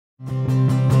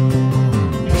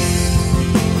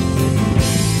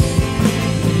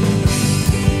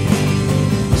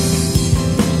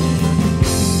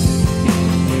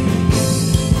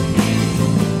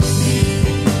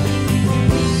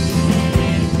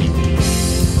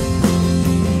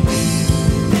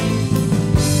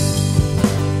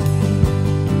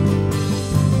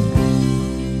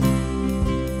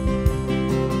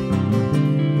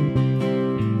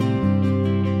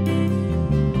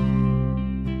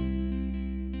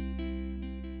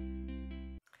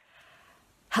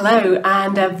Hello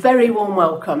and a very warm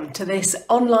welcome to this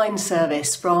online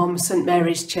service from St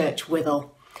Mary's Church, Wythall.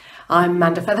 I'm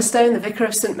Manda Featherstone, the Vicar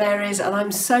of St Mary's, and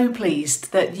I'm so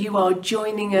pleased that you are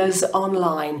joining us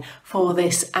online for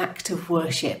this act of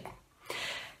worship.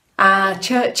 Our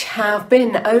church have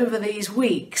been over these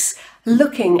weeks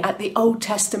looking at the Old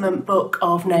Testament book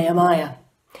of Nehemiah,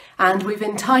 and we've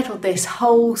entitled this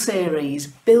whole series,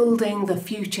 Building the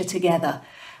Future Together,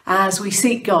 as we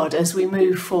seek God as we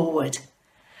move forward.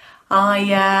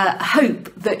 I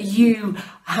hope that you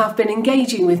have been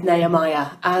engaging with Nehemiah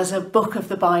as a book of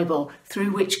the Bible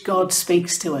through which God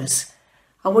speaks to us.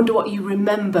 I wonder what you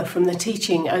remember from the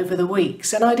teaching over the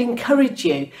weeks, and I'd encourage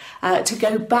you to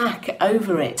go back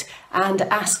over it and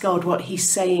ask God what he's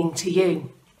saying to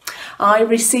you. I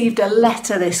received a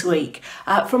letter this week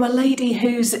from a lady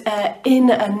who's in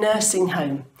a nursing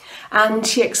home, and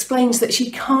she explains that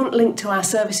she can't link to our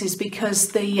services because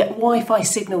the Wi-Fi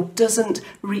signal doesn't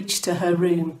reach to her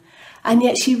room. And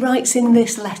yet she writes in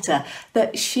this letter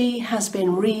that she has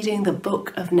been reading the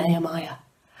book of Nehemiah.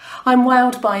 I'm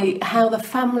wowed by how the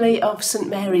family of St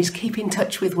Mary's keep in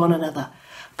touch with one another,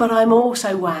 but I'm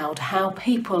also wowed how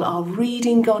people are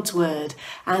reading God's word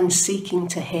and seeking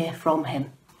to hear from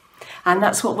him. And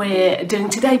that's what we're doing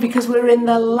today, because we're in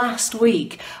the last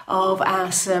week of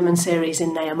our sermon series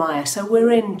in Nehemiah. So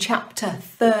we're in chapter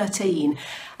 13,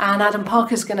 and Adam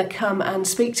Parker's going to come and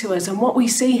speak to us. And what we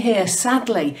see here,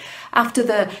 sadly, after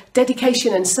the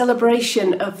dedication and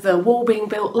celebration of the wall being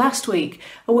built last week,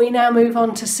 we now move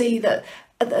on to see that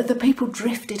the people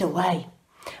drifted away.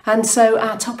 And so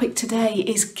our topic today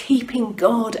is keeping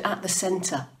God at the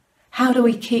centre. How do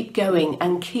we keep going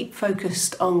and keep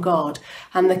focused on God?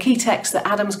 And the key text that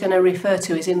Adam's going to refer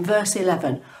to is in verse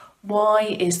 11.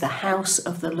 Why is the house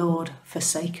of the Lord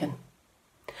forsaken?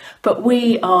 But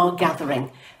we are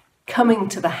gathering, coming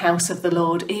to the house of the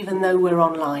Lord, even though we're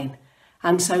online.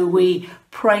 And so we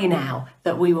pray now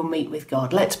that we will meet with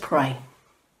God. Let's pray.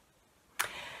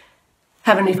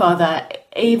 Heavenly Father,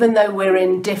 even though we're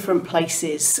in different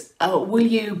places, will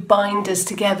you bind us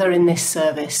together in this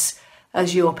service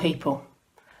as your people?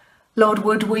 Lord,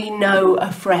 would we know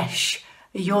afresh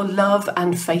your love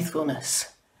and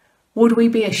faithfulness? Would we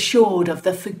be assured of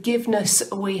the forgiveness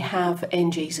we have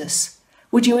in Jesus?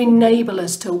 Would you enable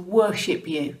us to worship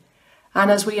you? And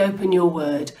as we open your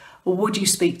word, would you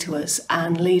speak to us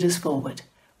and lead us forward?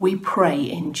 We pray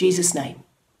in Jesus' name.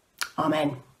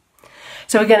 Amen.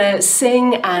 So we're going to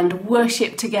sing and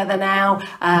worship together now,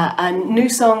 a new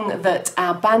song that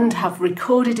our band have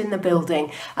recorded in the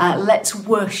building. Let's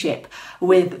worship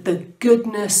with the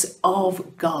goodness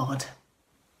of God.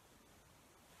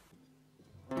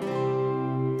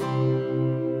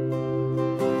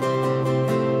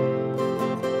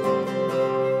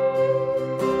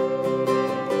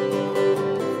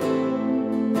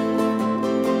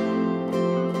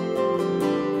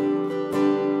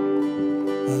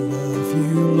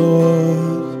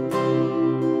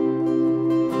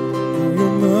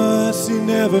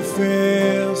 Never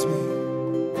fails me.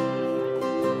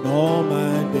 All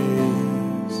my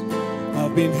days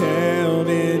I've been held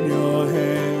in your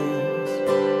hands.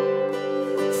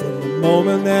 From the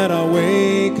moment that I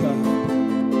wake up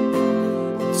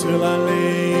until I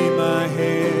lay my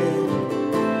head,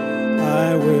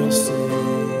 I will sing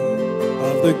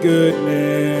of the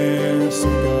goodness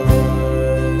of God.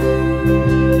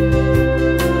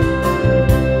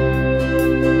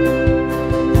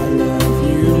 I love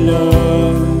you, Lord.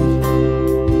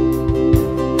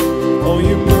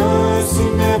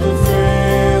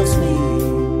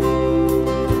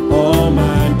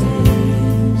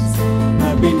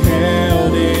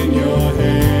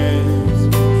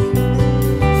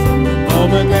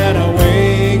 That I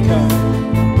wake up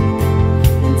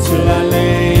until I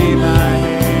lay my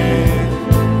head,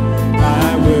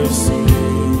 I will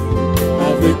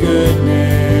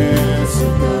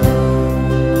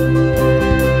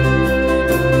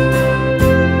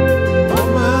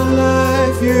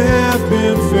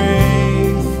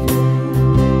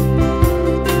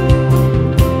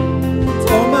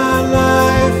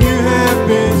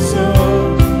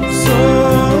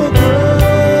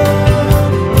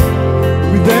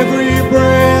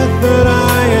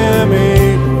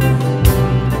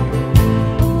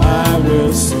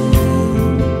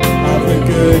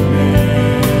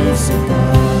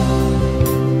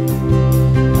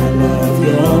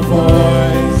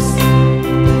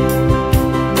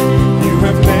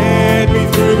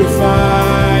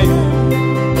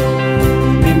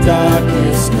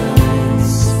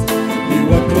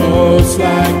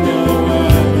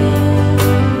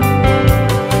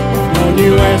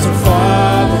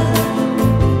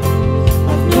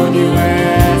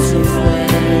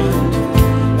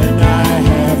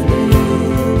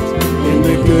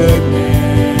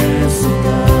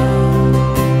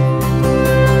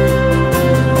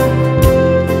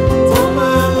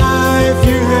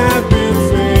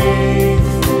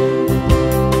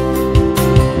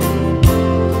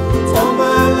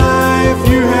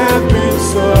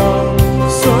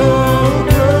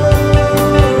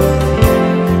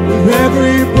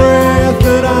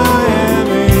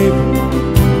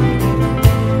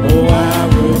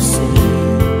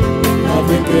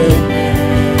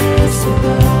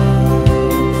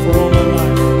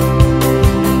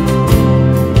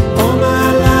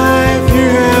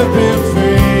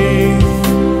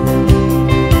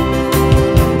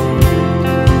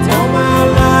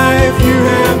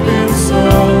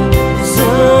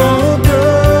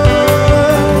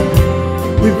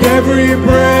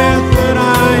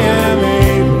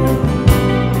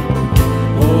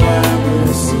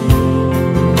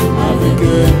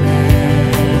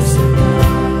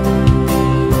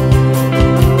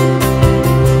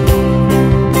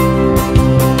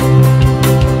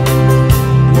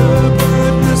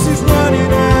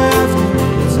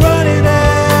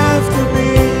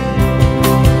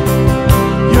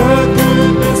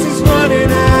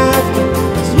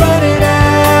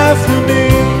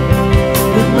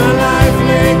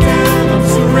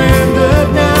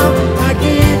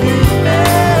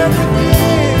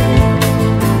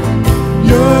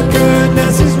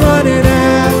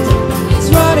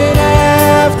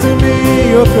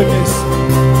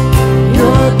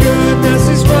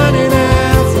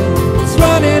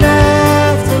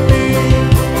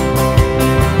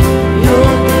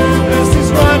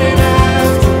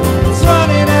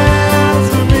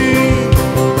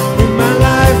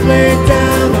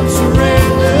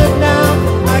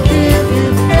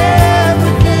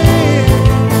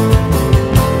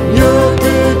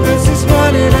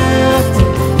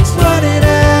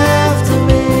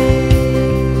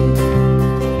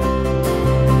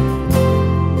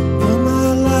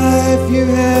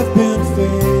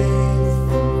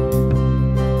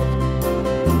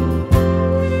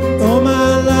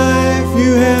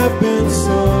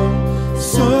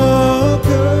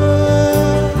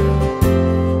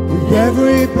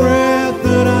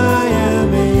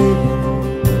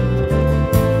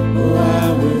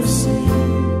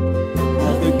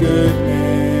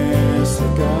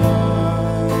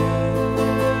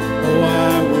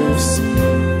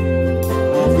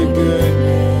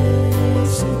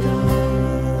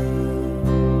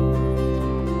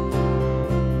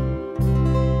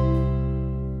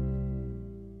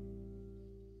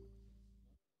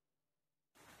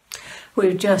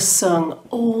We've just sung,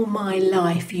 "All my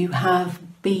life you have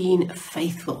been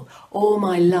faithful. All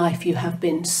my life you have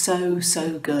been so,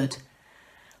 so good."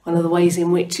 One of the ways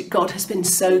in which God has been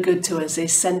so good to us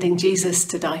is sending Jesus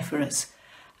to die for us.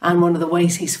 And one of the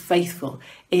ways he's faithful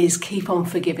is keep on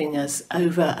forgiving us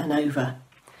over and over.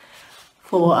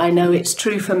 For I know it's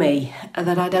true for me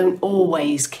that I don't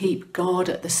always keep God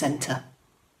at the centre,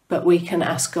 but we can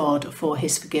ask God for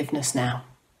his forgiveness now.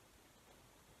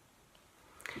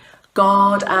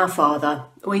 God our Father,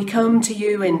 we come to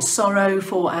you in sorrow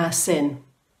for our sin,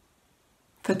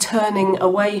 for turning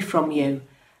away from you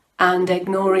and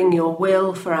ignoring your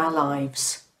will for our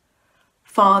lives.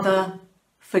 Father,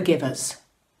 forgive us,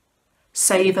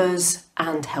 save us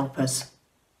and help us.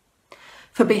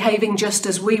 For behaving just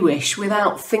as we wish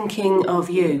without thinking of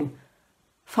you.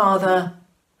 Father,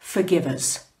 forgive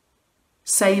us,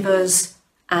 save us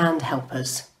and help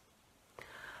us.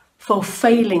 For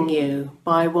failing you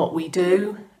by what we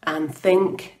do and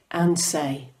think and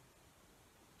say.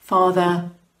 Father,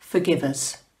 forgive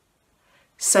us,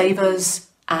 save us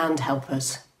and help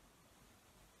us.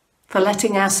 For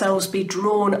letting ourselves be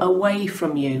drawn away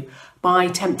from you by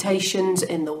temptations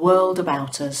in the world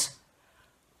about us.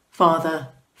 Father,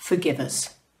 forgive us,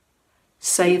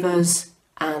 save us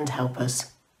and help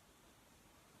us.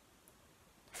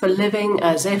 For living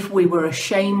as if we were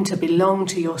ashamed to belong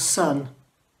to your Son.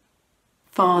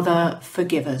 Father,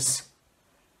 forgive us,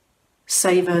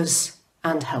 save us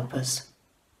and help us.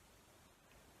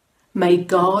 May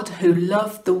God, who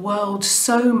loved the world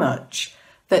so much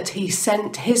that he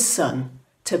sent his Son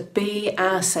to be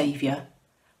our Saviour,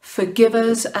 forgive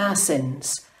us our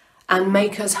sins and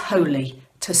make us holy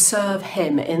to serve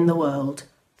him in the world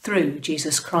through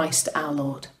Jesus Christ our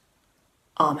Lord.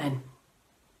 Amen.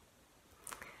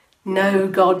 Know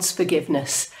God's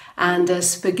forgiveness, and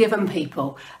as forgiven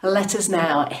people, let us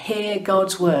now hear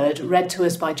God's word read to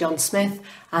us by John Smith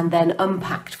and then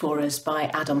unpacked for us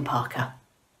by Adam Parker.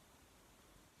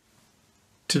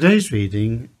 Today's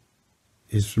reading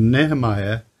is from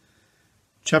Nehemiah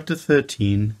chapter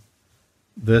 13,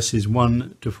 verses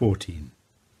 1 to 14.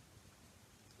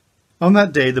 On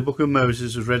that day the book of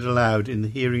Moses was read aloud in the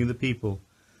hearing of the people,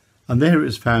 and there it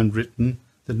was found written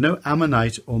that no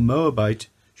Ammonite or Moabite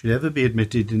should ever be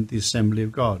admitted into the assembly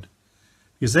of God,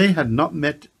 because they had not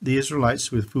met the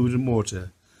Israelites with food and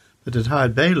water, but had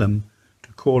hired Balaam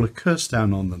to call a curse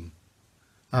down on them.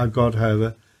 Our God,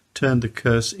 however, turned the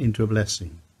curse into a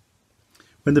blessing.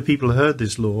 When the people heard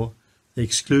this law, they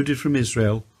excluded from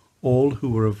Israel all who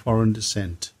were of foreign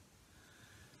descent.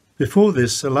 Before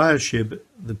this, Eliashib,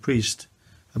 the priest,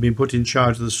 had been put in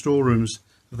charge of the storerooms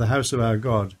of the house of our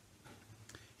God.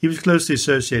 He was closely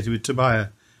associated with Tobiah,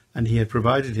 and he had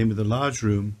provided him with a large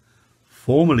room,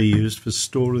 formerly used for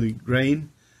storing grain,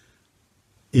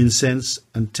 incense,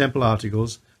 and temple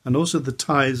articles, and also the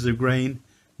tithes of grain,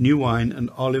 new wine, and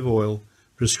olive oil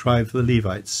prescribed for the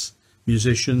Levites,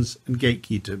 musicians, and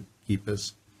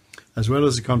gatekeepers, as well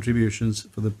as the contributions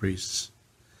for the priests.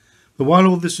 But while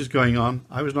all this was going on,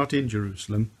 I was not in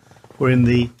Jerusalem, for in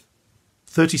the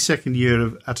 32nd year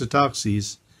of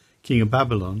Artaxerxes, king of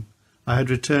Babylon, I had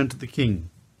returned to the king.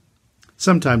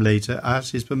 Sometime later, I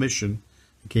asked his permission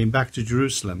and came back to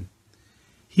Jerusalem.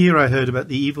 Here I heard about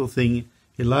the evil thing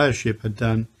Eliashib had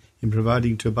done in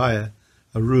providing Tobiah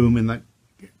a room in the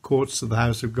courts of the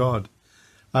house of God.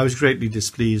 I was greatly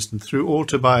displeased and threw all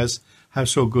Tobiah's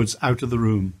household goods out of the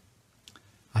room.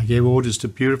 I gave orders to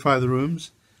purify the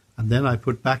rooms, and then I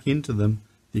put back into them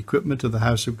the equipment of the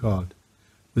house of God,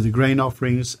 with the grain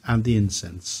offerings and the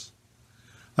incense.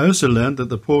 I also learned that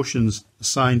the portions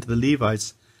assigned to the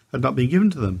Levites had not been given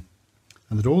to them,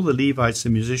 and that all the Levites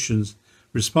and musicians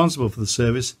responsible for the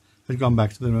service had gone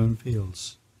back to their own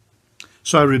fields.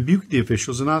 So I rebuked the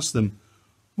officials and asked them,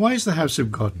 "Why is the house of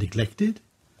God neglected?"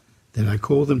 Then I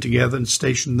called them together and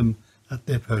stationed them at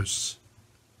their posts.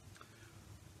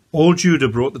 All Judah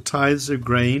brought the tithes of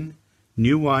grain,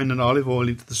 new wine, and olive oil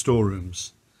into the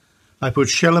storerooms. I put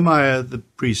Shelemiah the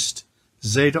priest,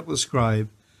 Zadok the scribe,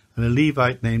 and a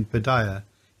Levite named Pedaiah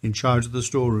in charge of the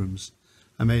storerooms.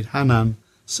 I made Hanan,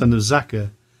 son of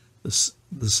Zaccur,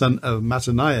 the son of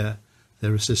Mattaniah,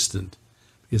 their assistant,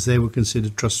 because they were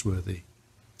considered trustworthy.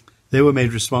 They were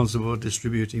made responsible for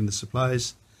distributing the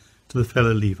supplies to the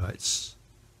fellow Levites.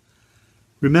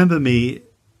 Remember me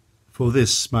for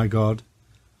this, my God,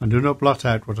 and do not blot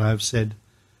out what I have said,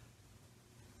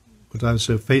 what I have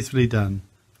so faithfully done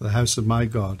for the house of my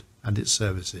God and its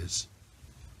services.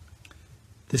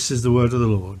 This is the word of the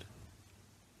Lord.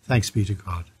 Thanks be to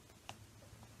God.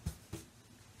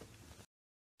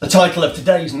 The title of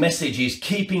today's message is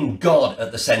Keeping God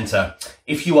at the Centre.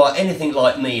 If you are anything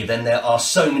like me, then there are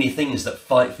so many things that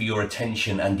fight for your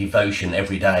attention and devotion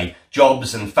every day.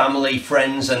 Jobs and family,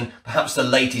 friends, and perhaps the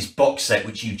latest box set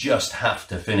which you just have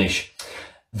to finish.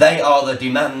 They are the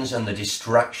demands and the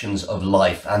distractions of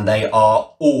life, and they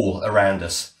are all around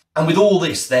us. And with all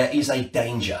this, there is a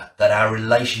danger that our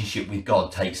relationship with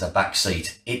God takes a back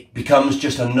seat. It becomes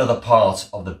just another part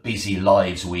of the busy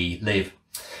lives we live.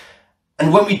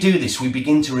 And when we do this, we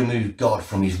begin to remove God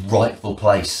from his rightful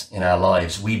place in our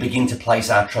lives. We begin to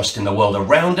place our trust in the world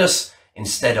around us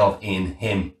instead of in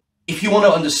him. If you want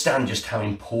to understand just how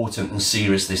important and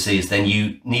serious this is, then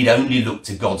you need only look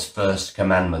to God's first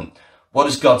commandment. What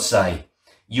does God say?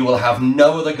 You will have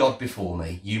no other God before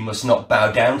me. You must not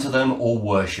bow down to them or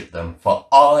worship them. For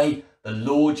I, the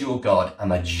Lord your God,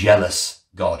 am a jealous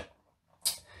God.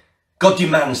 God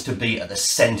demands to be at the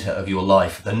centre of your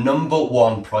life, the number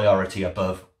one priority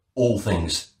above all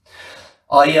things.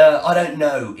 I don't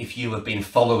know if you have been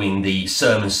following the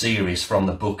sermon series from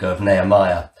the book of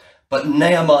Nehemiah, but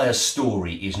Nehemiah's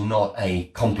story is not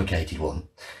a complicated one.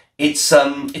 It's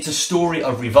a story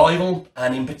of revival,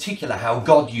 and in particular how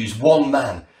God used one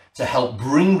man to help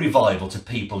bring revival to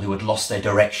people who had lost their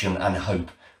direction and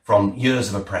hope from years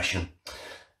of oppression.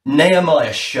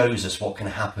 Nehemiah shows us what can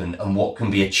happen and what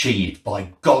can be achieved by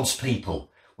God's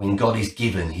people when God is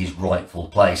given his rightful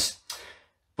place.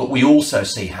 But we also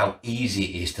see how easy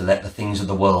it is to let the things of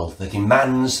the world, the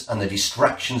demands and the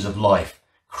distractions of life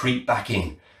creep back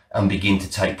in and begin to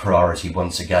take priority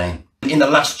once again. In the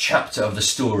last chapter of the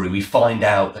story, we find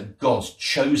out that God's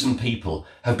chosen people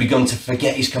have begun to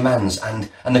forget his commands and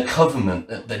the covenant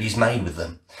that he's made with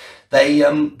them.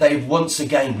 They've once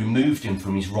again removed him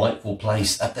from his rightful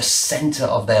place at the centre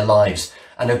of their lives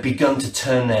and have begun to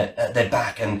turn their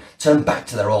back and turn back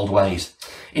to their old ways.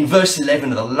 In verse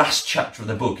 11 of the last chapter of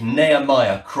the book,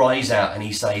 Nehemiah cries out and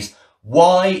he says,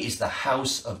 "Why is the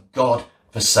house of God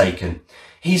forsaken?"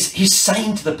 He's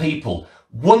saying to the people,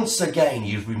 once again,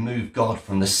 you've removed God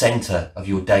from the centre of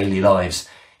your daily lives.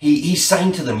 He's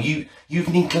saying to them,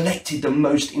 you've neglected the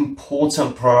most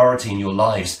important priority in your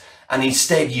lives. And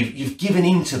instead, you've given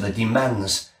in to the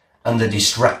demands and the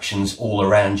distractions all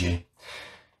around you.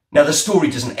 Now, the story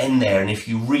doesn't end there. And if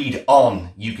you read on,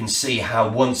 you can see how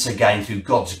once again, through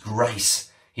God's grace,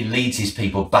 he leads his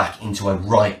people back into a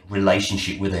right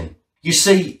relationship with him. You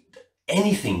see,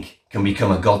 anything can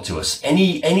become a God to us.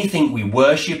 Anything we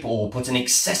worship or put an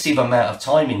excessive amount of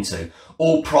time into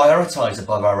or prioritize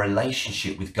above our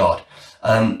relationship with God,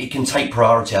 it can take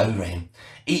priority over him.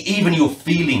 Even your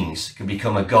feelings can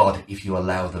become a God if you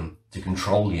allow them to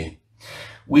control you.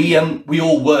 We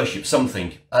all worship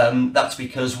something. That's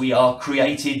because we are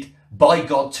created by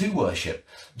God to worship.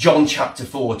 John chapter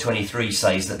 4:23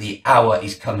 says that the hour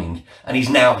is coming and is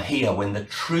now here when the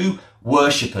true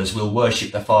worshippers will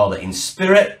worship the Father in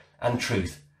spirit and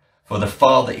truth, for the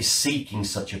Father is seeking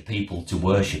such a people to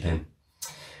worship him.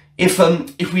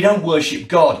 If we don't worship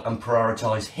God and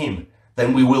prioritize him,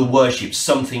 then we will worship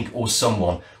something or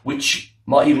someone, which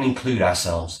might even include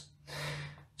ourselves.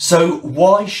 So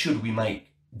why should we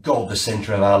make God the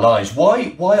centre of our lives?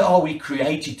 Why are we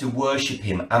created to worship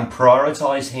him and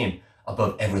prioritize him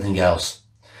above everything else?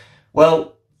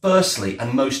 Well, firstly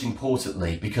and most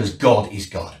importantly, because God is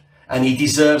God. And he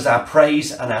deserves our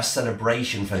praise and our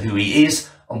celebration for who he is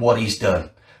and what he's done.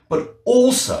 But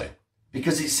also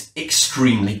because it's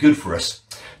extremely good for us.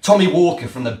 Tommy Walker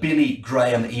from the Billy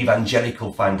Graham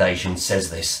Evangelical Foundation says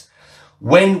this: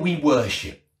 when we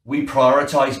worship, we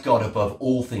prioritise God above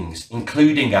all things,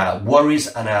 including our worries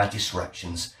and our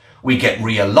distractions. We get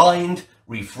realigned,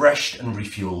 refreshed and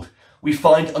refuelled. We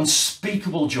find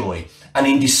unspeakable joy and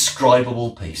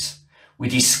indescribable peace. We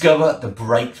discover the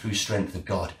breakthrough strength of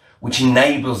God, which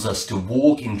enables us to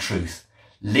walk in truth,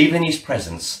 live in his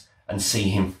presence, and see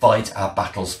him fight our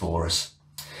battles for us.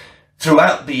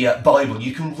 Throughout the Bible,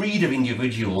 you can read of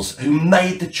individuals who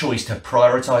made the choice to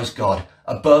prioritise God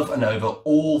above and over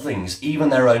all things, even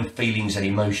their own feelings and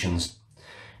emotions.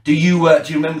 Do you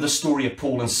remember the story of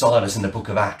Paul and Silas in the book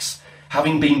of Acts?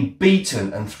 Having been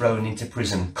beaten and thrown into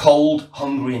prison, cold,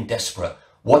 hungry and desperate,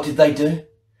 what did they do?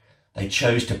 They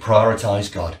chose to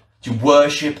prioritise God, to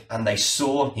worship, and they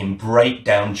saw him break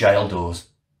down jail doors.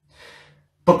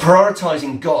 But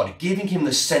prioritising God, giving him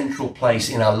the central place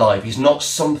in our life, is not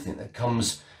something that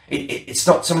comes, it's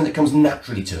not something that comes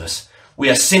naturally to us. We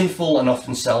are sinful and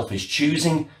often selfish,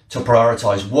 choosing to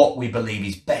prioritise what we believe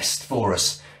is best for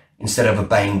us instead of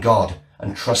obeying God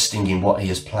and trusting in what he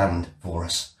has planned for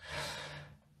us.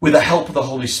 With the help of the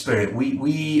Holy Spirit,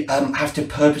 we have to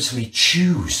purposely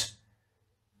choose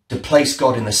to place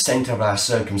God in the centre of our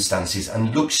circumstances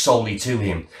and look solely to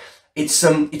him. It's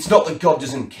not that God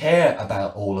doesn't care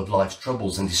about all of life's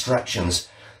troubles and distractions.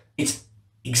 It's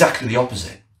exactly the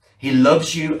opposite. He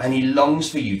loves you and he longs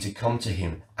for you to come to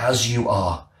him as you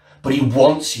are. But he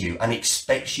wants you and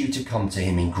expects you to come to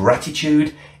him in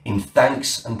gratitude, in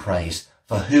thanks and praise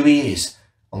for who he is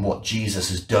and what Jesus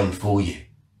has done for you.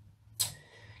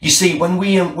 You see, when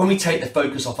we take the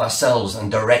focus off ourselves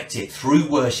and direct it through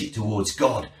worship towards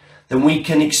God, then we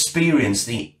can experience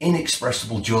the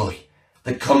inexpressible joy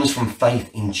that comes from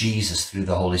faith in Jesus through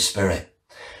the Holy Spirit.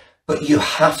 But you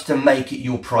have to make it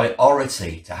your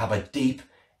priority to have a deep,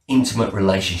 intimate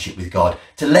relationship with God,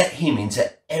 to let him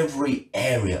into every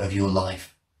area of your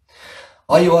life.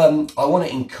 I want to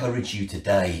encourage you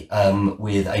today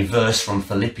with a verse from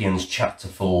Philippians chapter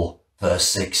 4, verse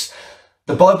 6.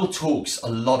 The Bible talks a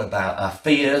lot about our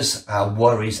fears, our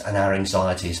worries and our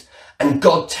anxieties. And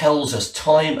God tells us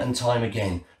time and time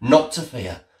again not to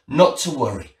fear, not to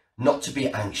worry, not to be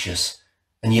anxious,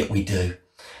 and yet we do.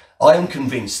 I am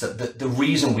convinced that the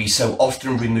reason we so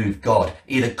often remove God,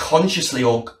 either consciously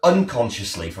or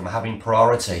unconsciously, from having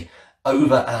priority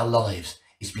over our lives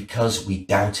is because we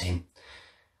doubt him.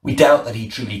 We doubt that he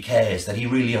truly cares, that he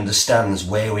really understands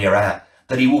where we are at,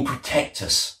 that he will protect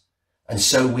us. And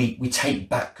so we take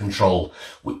back control.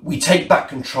 We take back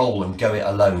control and go it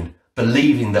alone,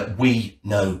 believing that we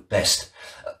know best.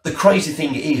 The crazy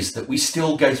thing is that we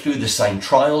still go through the same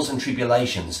trials and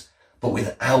tribulations, but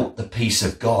without the peace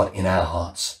of God in our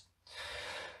hearts.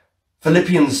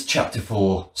 Philippians chapter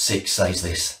 4, 6 says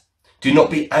this: "Do not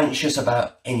be anxious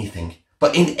about anything,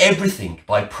 but in everything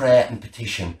by prayer and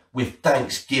petition, with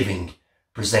thanksgiving,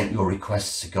 present your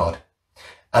requests to God.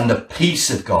 And the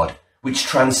peace of God, which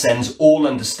transcends all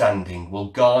understanding, will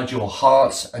guard your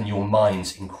hearts and your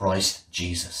minds in Christ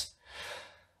Jesus."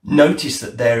 Notice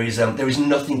that there is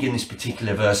nothing in this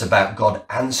particular verse about God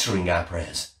answering our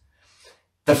prayers.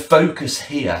 The focus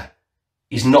here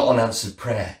is not on answered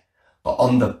prayer, but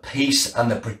on the peace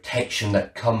and the protection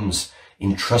that comes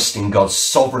in trusting God's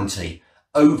sovereignty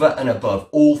over and above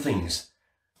all things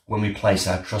when we place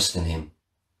our trust in him.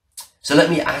 So let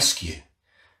me ask you,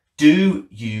 do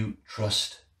you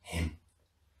trust him?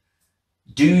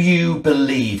 Do you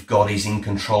believe God is in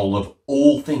control of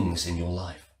all things in your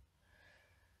life?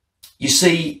 You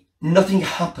see, nothing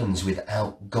happens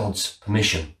without God's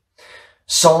permission.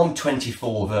 Psalm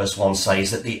 24 verse 1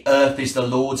 says that the earth is the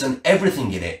Lord's and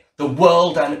everything in it, the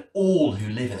world and all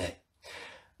who live in it.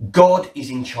 God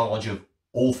is in charge of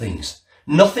all things.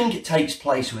 Nothing takes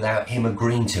place without him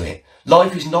agreeing to it.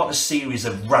 Life is not a series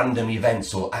of random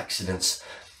events or accidents.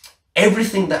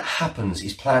 Everything that happens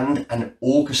is planned and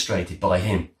orchestrated by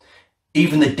him.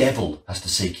 Even the devil has to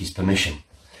seek his permission.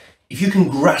 If you can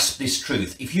grasp this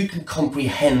truth, if you can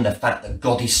comprehend the fact that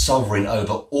God is sovereign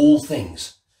over all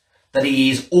things, that he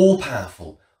is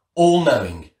all-powerful,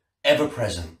 all-knowing,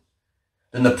 ever-present,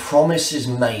 then the promises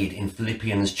made in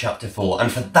Philippians chapter 4, and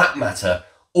for that matter,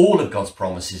 all of God's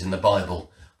promises in the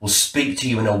Bible, will speak to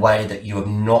you in a way that you have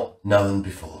not known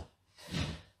before.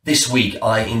 This week,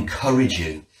 I encourage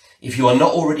you, if you are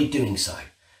not already doing so,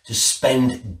 to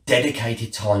spend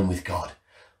dedicated time with God.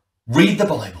 Read the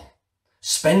Bible.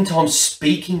 Spend time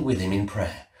speaking with him in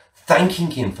prayer,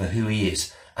 thanking him for who he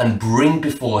is, and bring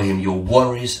before him your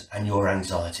worries and your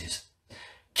anxieties.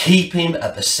 Keep him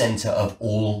at the centre of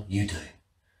all you do.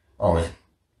 Amen.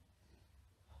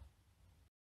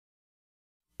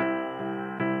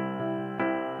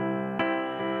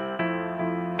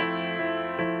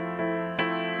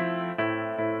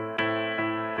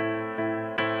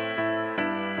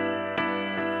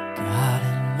 God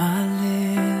in my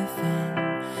living,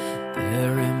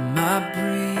 there in my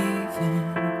breathing,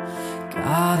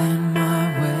 God in my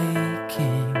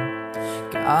waking,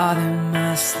 God in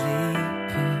my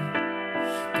sleeping,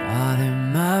 God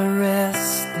in my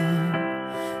resting,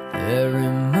 there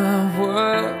in my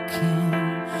working,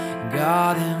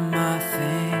 God in my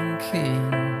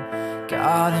thinking,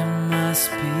 God in my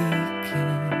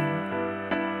speaking.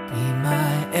 Be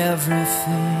my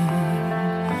everything,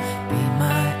 be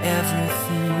my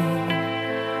everything,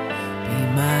 be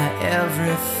my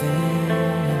everything,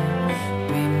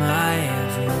 be my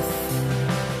everything.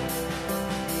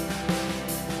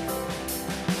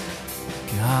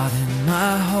 God in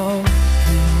my hoping,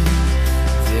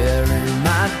 there in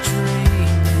my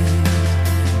dreaming,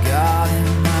 God in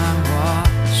my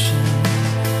watching,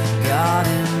 God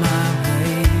in my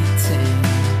waiting,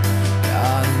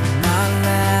 God in my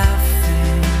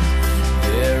laughing,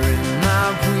 there in my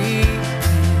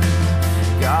weeping,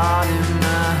 God in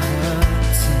my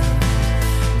hurting,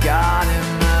 God in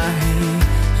my healing,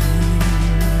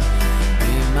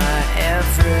 be my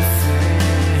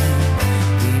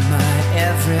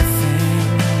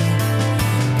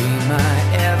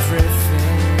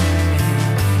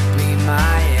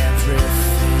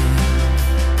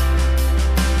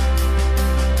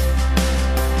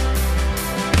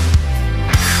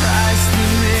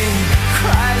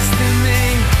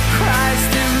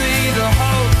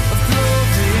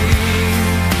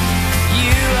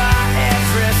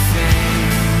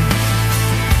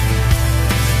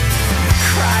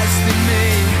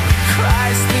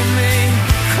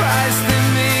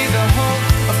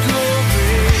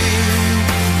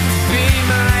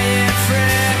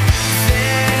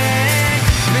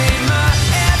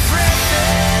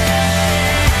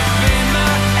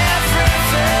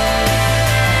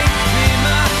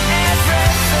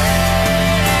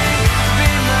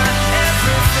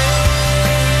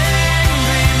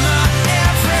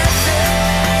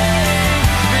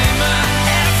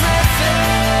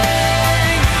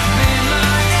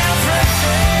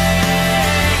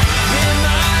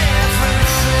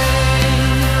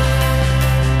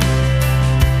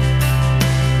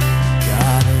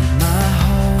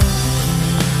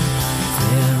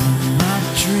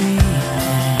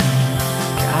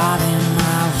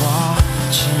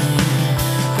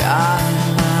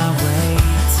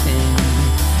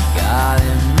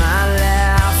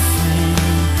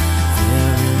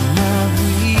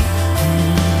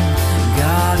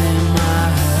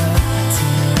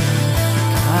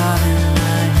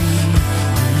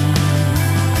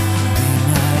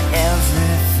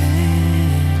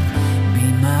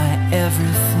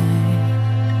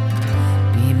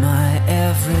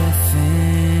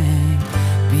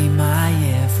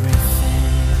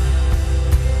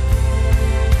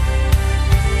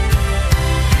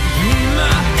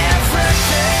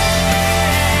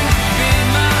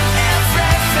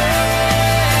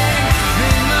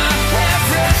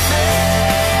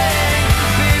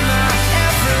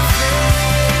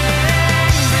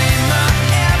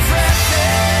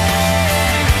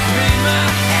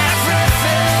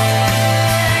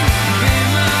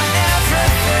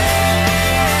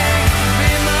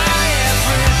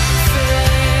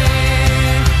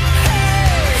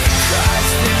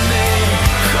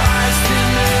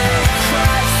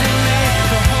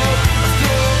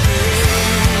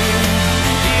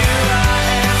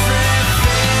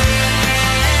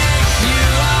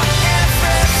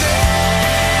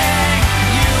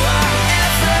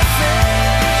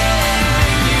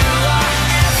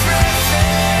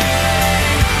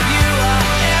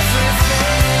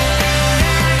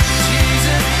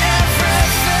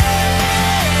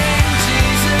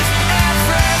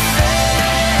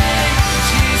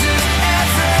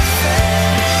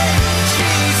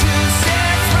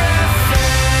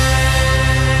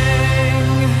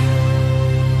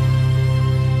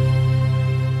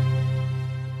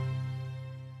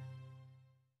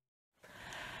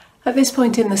At this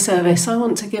point in the service, I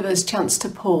want to give us a chance to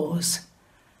pause,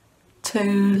 to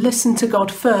listen to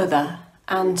God further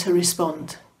and to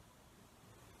respond.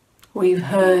 We've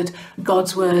heard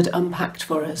God's word unpacked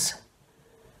for us.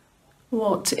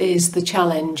 What is the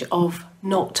challenge of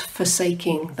not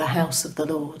forsaking the house of the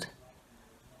Lord?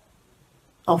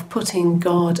 Of putting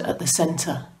God at the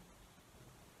centre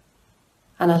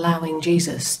and allowing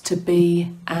Jesus to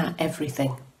be our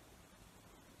everything.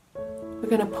 We're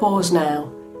going to pause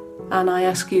now, and I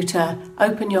ask you to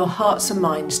open your hearts and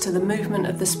minds to the movement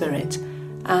of the Spirit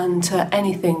and to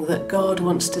anything that God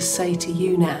wants to say to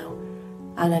you now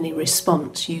and any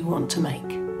response you want to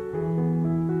make.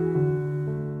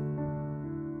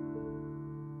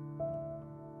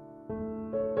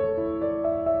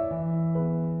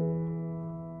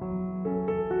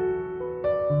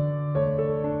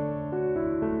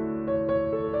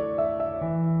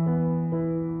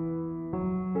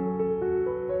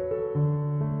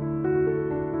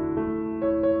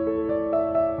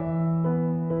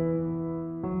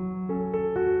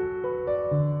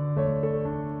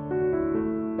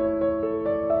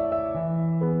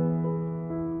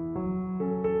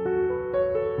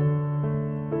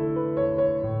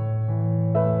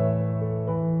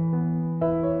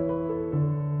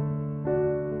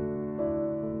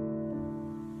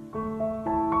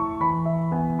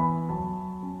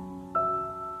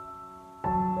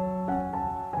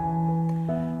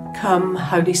 Come,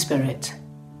 Holy Spirit,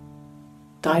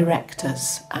 direct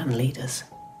us and lead us.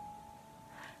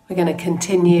 We're going to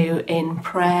continue in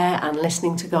prayer and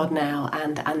listening to God now,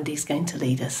 and Andy's going to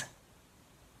lead us.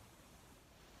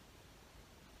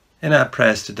 In our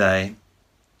prayers today,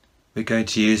 we're going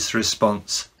to use the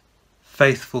response,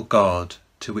 "Faithful God,"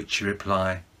 to which you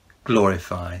reply,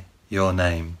 "Glorify your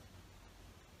name."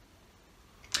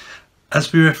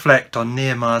 As we reflect on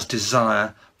Nehemiah's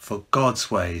desire for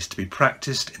God's ways to be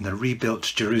practiced in the rebuilt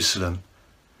Jerusalem,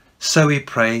 so we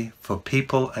pray for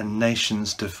people and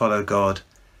nations to follow God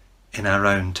in our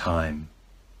own time.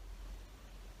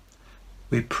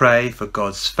 We pray for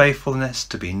God's faithfulness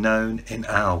to be known in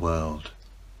our world.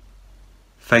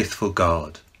 Faithful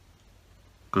God,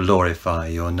 glorify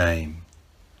your name.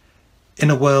 In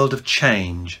a world of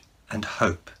change and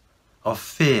hope, of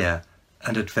fear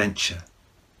and adventure,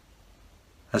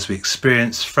 as we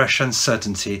experience fresh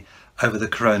uncertainty over the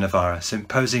coronavirus,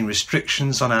 imposing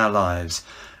restrictions on our lives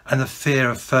and the fear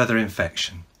of further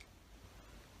infection,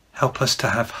 help us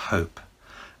to have hope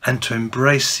and to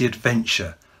embrace the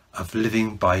adventure of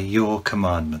living by your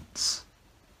commandments.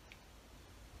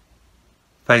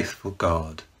 Faithful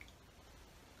God,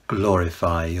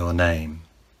 glorify your name.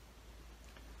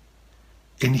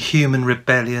 In human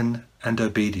rebellion and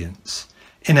obedience,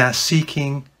 in our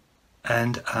seeking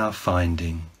and our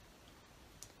finding,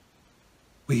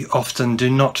 we often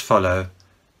do not follow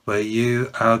where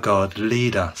you, our God,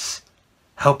 lead us.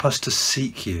 Help us to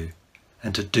seek you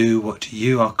and to do what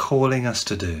you are calling us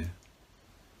to do,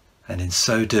 and in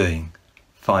so doing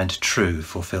find true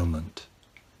fulfillment.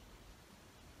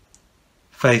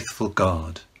 Faithful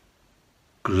God,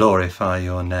 glorify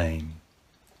your name.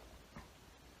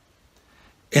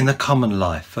 In the common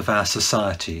life of our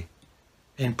society,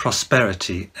 in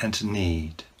prosperity and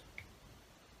need,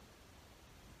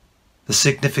 the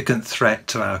significant threat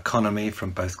to our economy from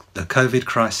both the COVID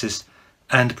crisis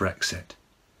and Brexit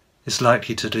is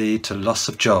likely to lead to loss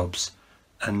of jobs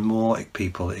and more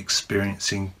people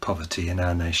experiencing poverty in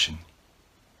our nation.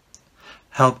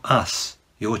 Help us,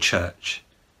 your church,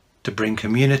 to bring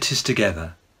communities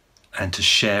together and to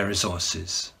share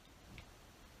resources.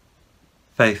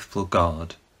 Faithful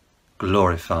God,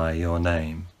 glorify your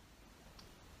name.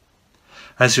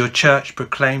 As your church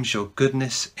proclaims your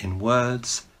goodness in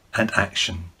words and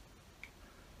action,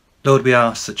 Lord, we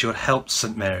ask that you'll help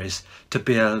St. Mary's to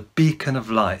be a beacon of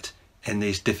light in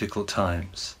these difficult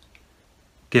times.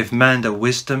 Give Manda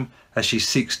wisdom as she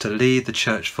seeks to lead the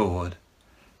church forward,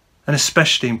 and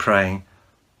especially in praying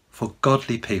for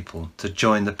godly people to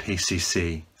join the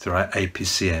PCC through our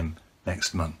APCM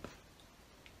next month.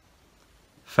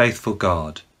 Faithful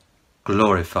God,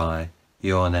 glorify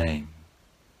your name.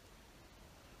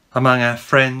 Among our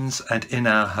friends and in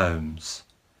our homes,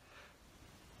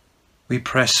 we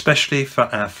pray especially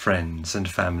for our friends and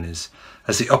families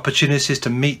as the opportunities to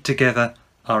meet together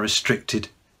are restricted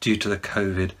due to the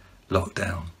COVID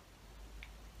lockdown.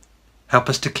 Help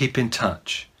us to keep in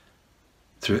touch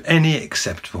through any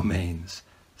acceptable means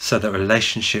so that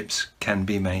relationships can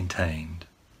be maintained.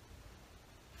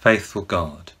 Faithful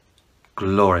God,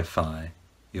 glorify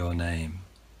your name.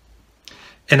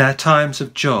 In our times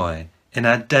of joy, in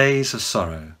our days of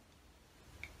sorrow,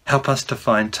 help us to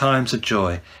find times of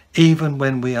joy even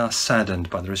when we are saddened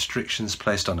by the restrictions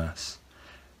placed on us.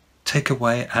 Take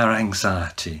away our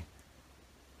anxiety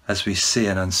as we see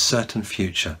an uncertain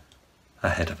future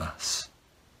ahead of us.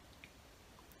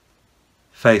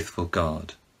 Faithful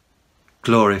God,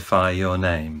 glorify your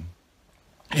name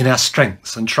in our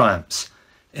strengths and triumphs,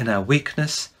 in our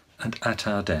weakness and at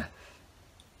our death.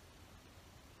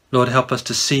 Lord, help us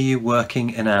to see you working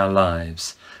in our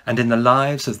lives and in the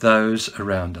lives of those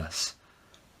around us,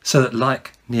 so that,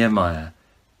 like Nehemiah,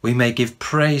 we may give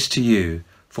praise to you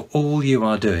for all you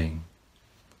are doing.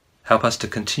 Help us to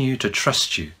continue to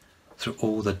trust you through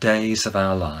all the days of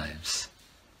our lives.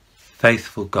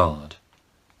 Faithful God,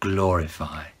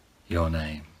 glorify your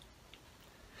name.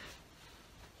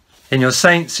 In your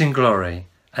saints in glory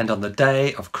and on the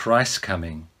day of Christ's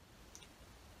coming,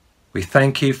 we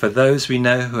thank you for those we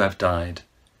know who have died,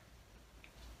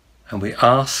 and we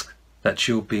ask that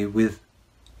you'll be with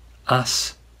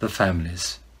us, the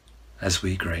families, as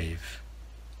we grieve.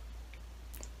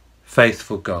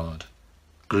 Faithful God,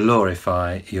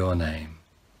 glorify your name.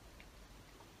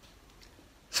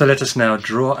 So let us now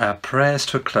draw our prayers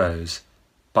to a close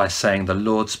by saying the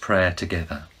Lord's Prayer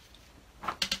together.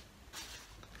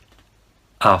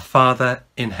 Our Father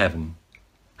in heaven,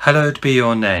 hallowed be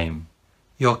your name.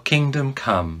 Your kingdom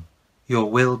come, your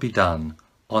will be done,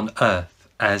 on earth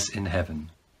as in heaven.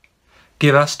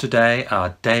 Give us today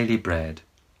our daily bread.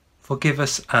 Forgive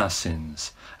us our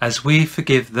sins, as we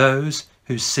forgive those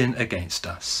who sin against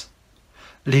us.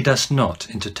 Lead us not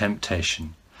into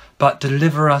temptation, but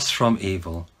deliver us from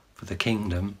evil. For the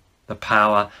kingdom, the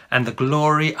power, and the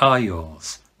glory are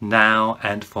yours, now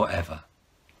and forever.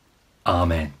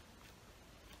 Amen.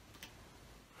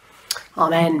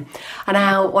 Amen. I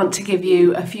now want to give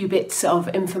you a few bits of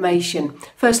information.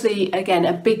 Firstly, again,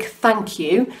 a big thank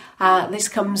you. This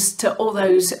comes to all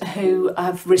those who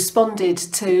have responded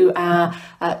to our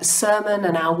sermon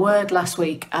and our word last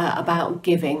week about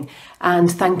giving.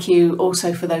 And thank you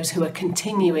also for those who are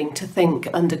continuing to think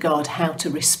under God how to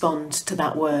respond to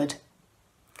that word.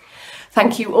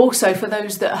 Thank you also for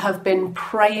those that have been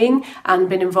praying and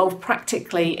been involved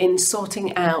practically in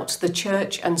sorting out the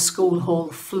church and school hall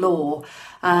floor.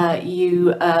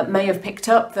 You may have picked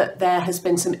up that there has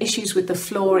been some issues with the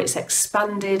floor. It's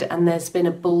expanded and there's been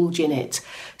a bulge in it.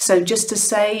 So just to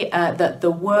say that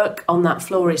the work on that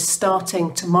floor is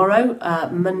starting tomorrow,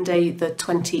 Monday the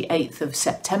 28th of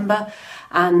September.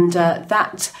 And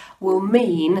that will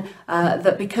mean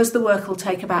that because the work will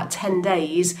take about 10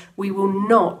 days, we will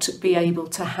not be able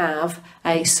to have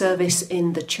a service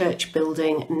in the church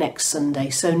building next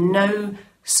Sunday. So no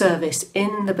service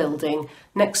in the building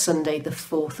next Sunday, the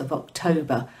 4th of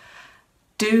October.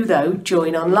 Do, though,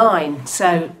 join online.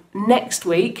 So next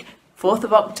week, 4th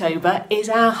of October, is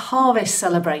our harvest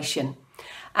celebration.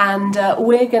 And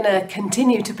we're going to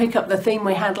continue to pick up the theme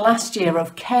we had last year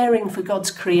of caring for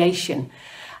God's creation.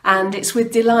 And it's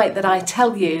with delight that I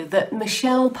tell you that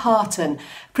Michelle Parton,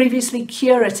 previously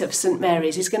curate of St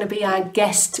Mary's, is going to be our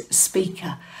guest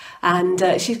speaker.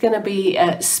 And she's going to be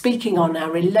speaking on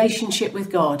our relationship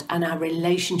with God and our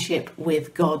relationship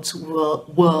with God's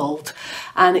world.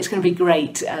 And it's going to be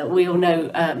great. We all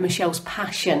know Michelle's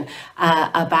passion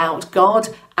about God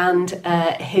and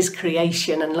his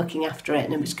creation and looking after it.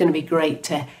 And it's going to be great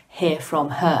to hear from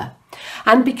her.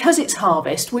 And because it's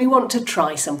harvest, we want to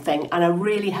try something, and I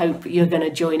really hope you're going to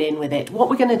join in with it. What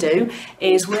we're going to do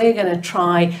is we're going to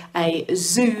try a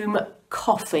Zoom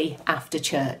coffee after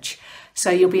church. So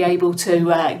you'll be able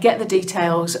to get the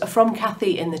details from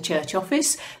Kathy in the church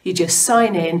office. You just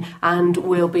sign in and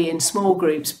we'll be in small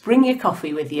groups. Bring your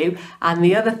coffee with you. And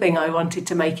the other thing I wanted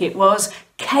to make it was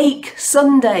Cake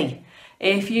Sunday.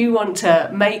 If you want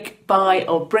to make, buy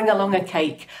or bring along a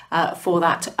cake for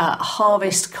that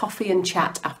harvest coffee and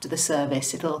chat after the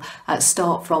service, it'll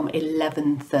start from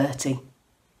 11:30.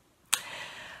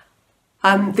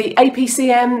 The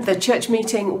APCM, the church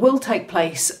meeting, will take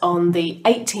place on the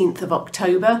 18th of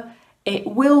October. It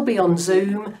will be on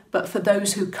Zoom, but for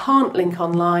those who can't link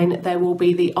online, there will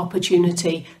be the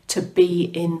opportunity to be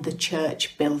in the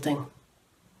church building.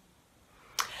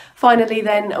 Finally,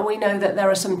 then, we know that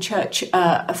there are some church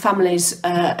families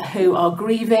who are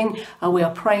grieving. We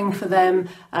are praying for them.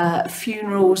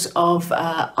 Funerals of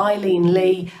Eileen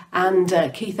Lee and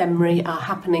Keith Emery are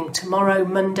happening tomorrow,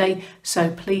 Monday.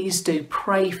 So please do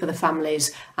pray for the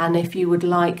families. And if you would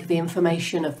like the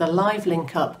information of the live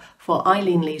link up for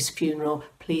Eileen Lee's funeral,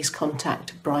 please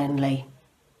contact Brian Lee.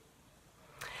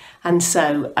 And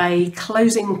so a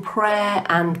closing prayer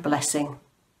and blessing.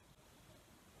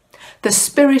 The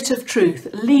Spirit of truth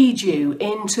lead you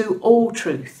into all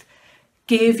truth,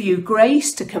 give you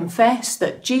grace to confess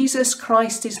that Jesus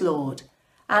Christ is Lord,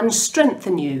 and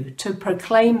strengthen you to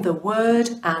proclaim the word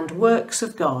and works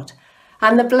of God.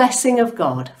 And the blessing of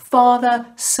God, Father,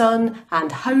 Son,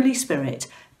 and Holy Spirit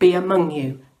be among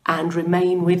you and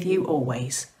remain with you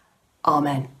always.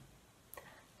 Amen.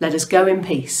 Let us go in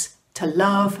peace to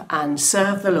love and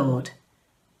serve the Lord.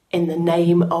 In the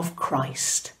name of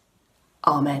Christ.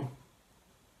 Amen.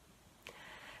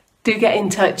 Do get in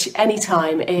touch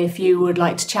anytime if you would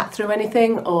like to chat through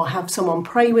anything or have someone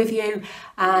pray with you.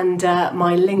 And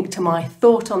my link to my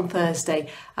thought on Thursday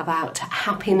about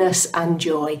happiness and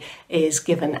joy is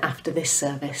given after this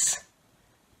service.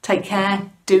 Take care.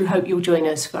 Do hope you'll join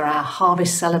us for our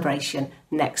harvest celebration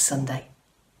next Sunday.